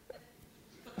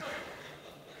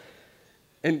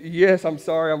 And yes, I'm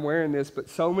sorry I'm wearing this, but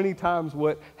so many times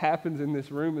what happens in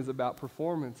this room is about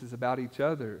performance, is about each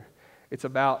other. It's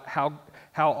about how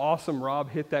awesome Rob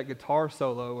hit that guitar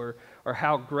solo or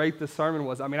how great the sermon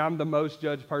was. I mean, I'm the most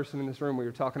judged person in this room. We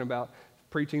were talking about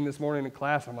preaching this morning in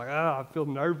class. I'm like, I feel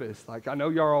nervous. Like, I know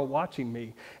y'all are all watching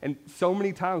me. And so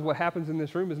many times what happens in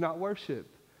this room is not worship.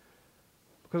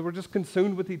 Because we're just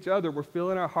consumed with each other. We're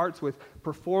filling our hearts with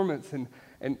performance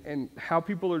and how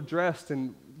people are dressed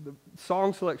and the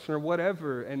song selection or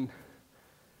whatever. And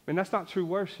that's not true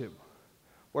worship.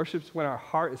 Worship's when our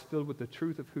heart is filled with the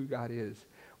truth of who God is.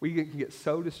 We can get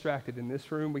so distracted in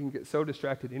this room. We can get so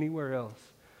distracted anywhere else.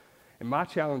 And my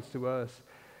challenge to us,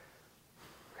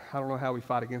 I don't know how we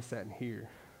fight against that in here,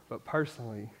 but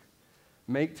personally,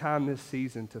 make time this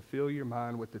season to fill your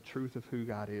mind with the truth of who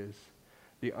God is.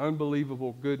 The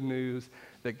unbelievable good news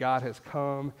that God has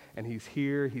come and He's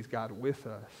here, He's God with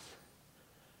us.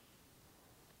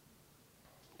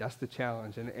 That's the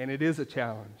challenge, and it is a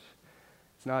challenge.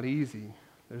 It's not easy.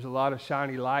 There's a lot of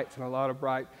shiny lights and a lot of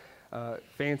bright,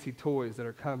 fancy toys that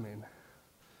are coming.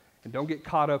 And don't get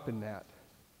caught up in that.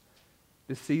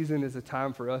 This season is a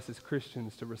time for us as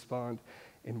Christians to respond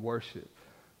in worship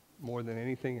more than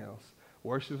anything else.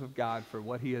 Worship of God for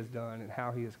what He has done and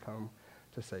how He has come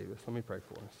to save us. Let me pray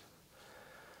for us.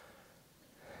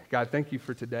 God, thank you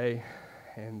for today.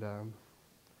 And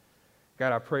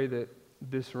God, I pray that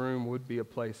this room would be a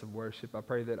place of worship. I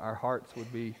pray that our hearts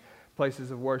would be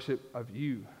places of worship of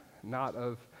you, not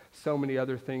of so many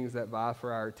other things that vie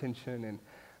for our attention and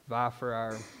vie for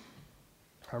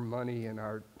our money and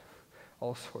our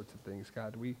all sorts of things.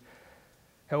 God,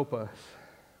 help us.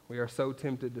 We are so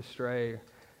tempted to stray,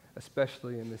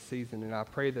 especially in this season. And I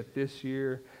pray that this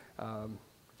year,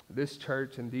 this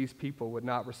church and these people would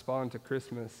not respond to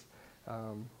Christmas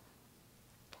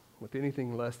with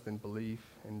anything less than belief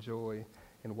and joy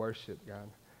and worship, God.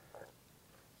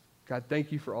 God,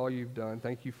 thank you for all you've done.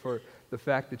 Thank you for the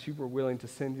fact that you were willing to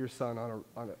send your son on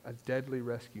a deadly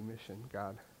rescue mission,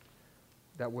 God,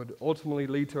 that would ultimately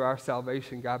lead to our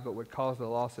salvation, God, but would cause the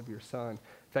loss of your son.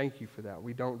 Thank you for that.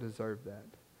 We don't deserve that.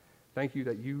 Thank you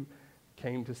that you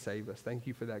came to save us. Thank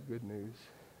you for that good news.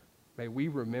 May we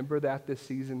remember that this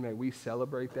season. May we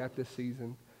celebrate that this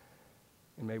season.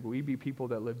 And may we be people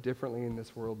that live differently in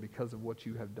this world because of what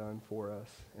you have done for us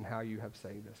and how you have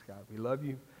saved us, God. We love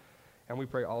you. And we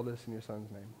pray all this in your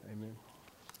son's name. Amen.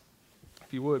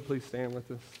 If you would, please stand with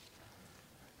us.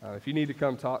 If you need to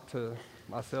come talk to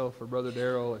myself or Brother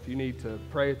Darrell, if you need to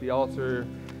pray at the altar,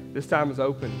 this time is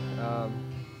open.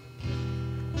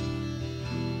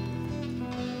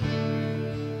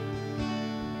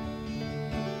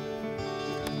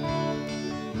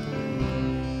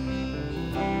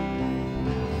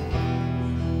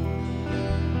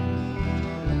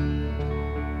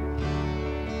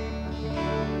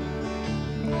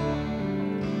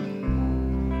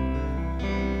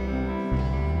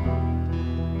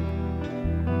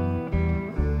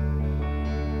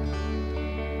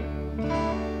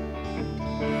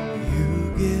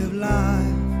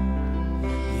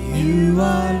 You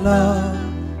are love.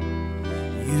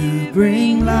 You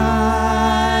bring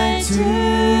light to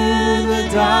the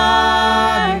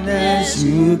darkness.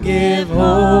 You give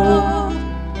hope.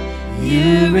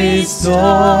 You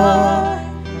restore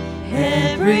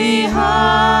every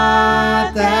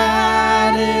heart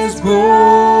that is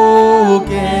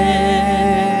broken.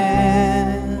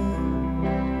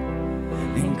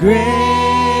 And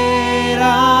great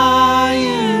are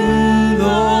you,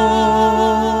 Lord.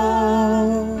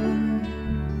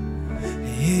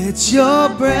 It's your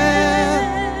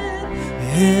breath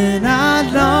in our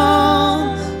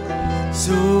lungs,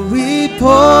 so we pour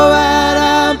out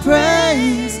our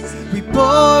praise. We pour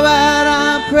out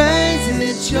our praise.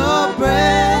 It's your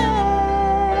breath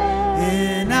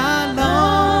in our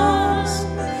lungs,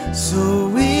 so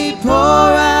we pour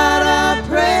out our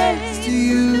praise to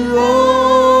you only.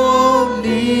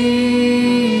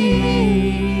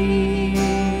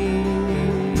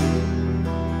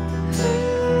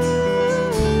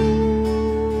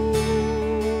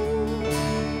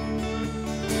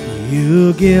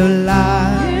 You give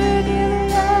life.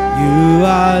 You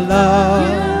are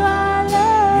love.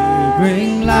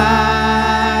 Bring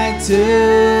light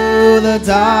to the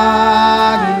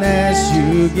darkness.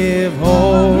 You give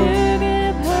hope.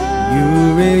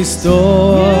 You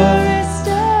restore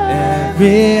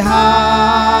every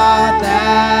heart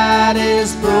that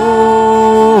is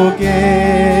broken.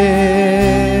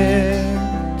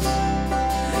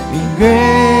 And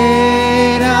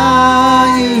great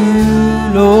are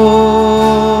you, Lord.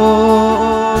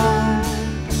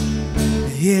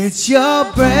 It's your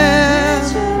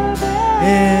breath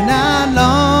in our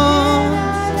lungs,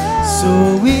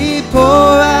 so we pour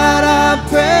out our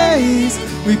praise.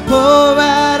 We pour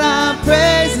out our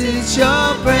praise. It's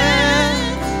your breath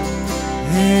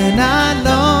in our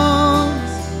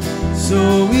lungs,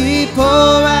 so we pour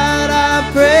out our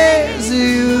praise to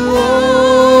you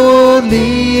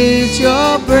only. It's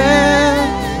your breath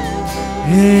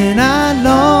in our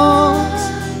lungs,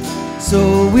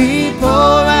 so we pour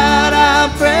out our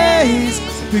praise.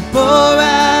 We pour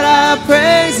out our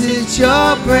praise. It's it's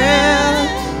your breath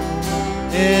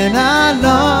in our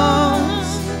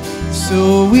lungs.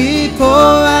 So we pour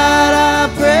out our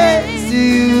praise to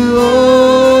you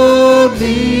only.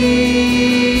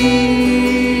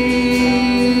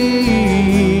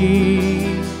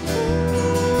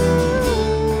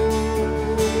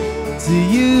 To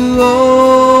you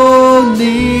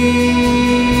only.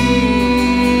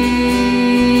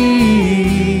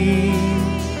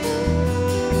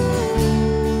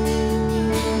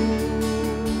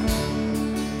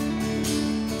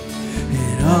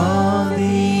 And all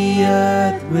the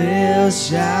earth will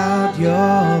shout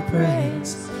your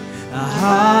praise. Our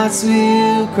hearts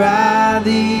will cry,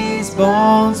 these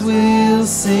bones will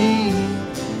sing.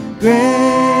 Great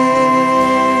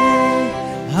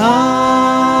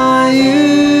are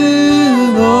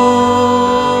you, Lord.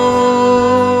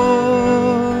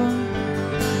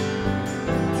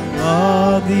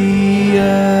 All the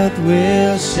earth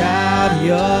will shout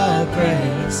your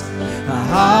praise. Our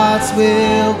hearts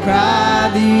will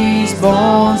cry, these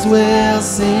bones will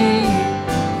sing.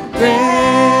 Great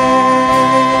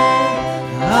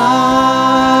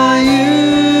are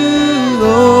you,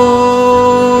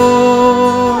 Lord.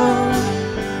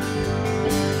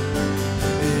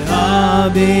 All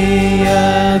the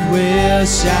earth will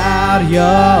shout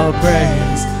your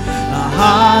praise. Our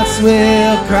hearts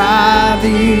will cry,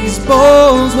 these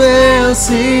bones will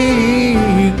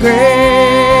sing. Great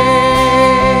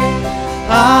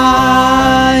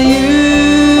are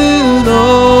you,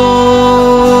 Lord.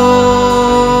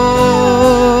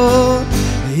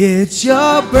 It's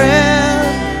your breath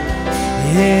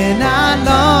in our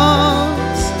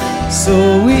lungs,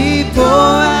 so we pour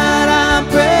out our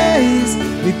praise.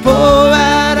 We pour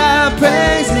out our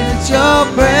praise. It's your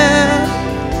breath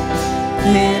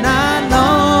in our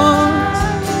lungs,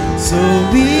 so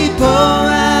we pour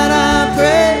out our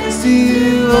praise to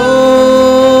you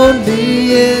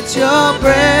only. It's your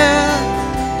breath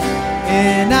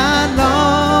in our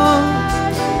lungs,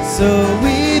 so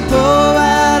we pour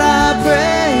out our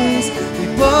praise. We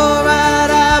pour out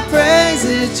our praise.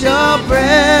 It's your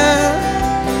breath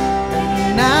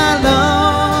in our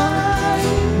lungs.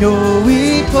 No,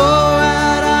 we pour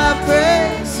out our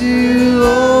praise to you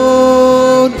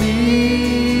only.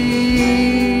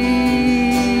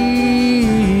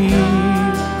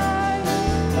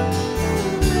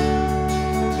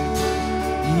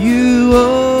 You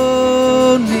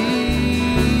only.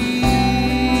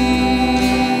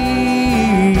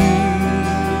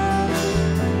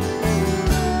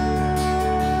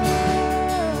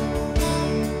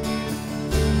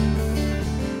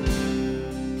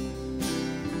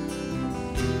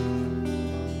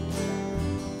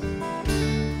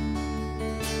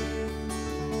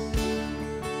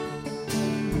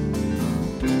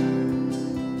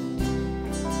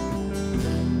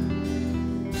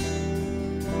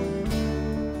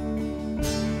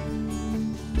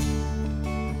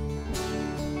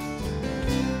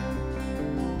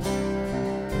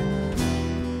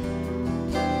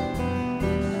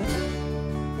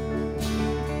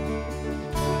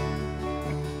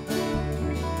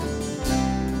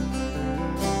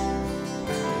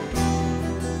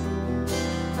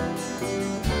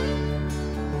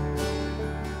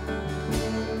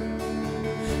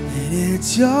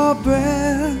 It's your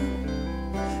breath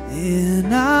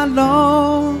in our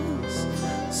lungs,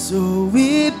 so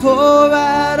we pour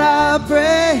out our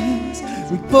praise.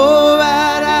 We pour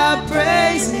out our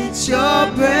praise. It's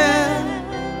your breath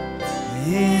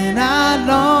in our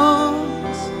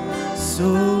lungs, so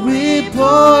we pour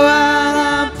out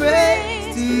our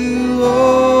praise to you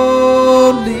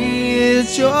only.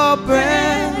 It's your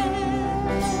breath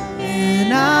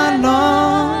in our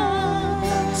lungs,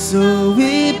 so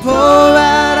we pour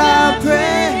out our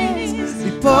praise.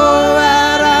 We pour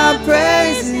out our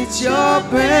praise. It's your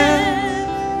breath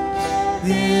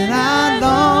in our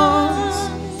lungs,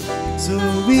 so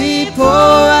we pour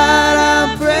out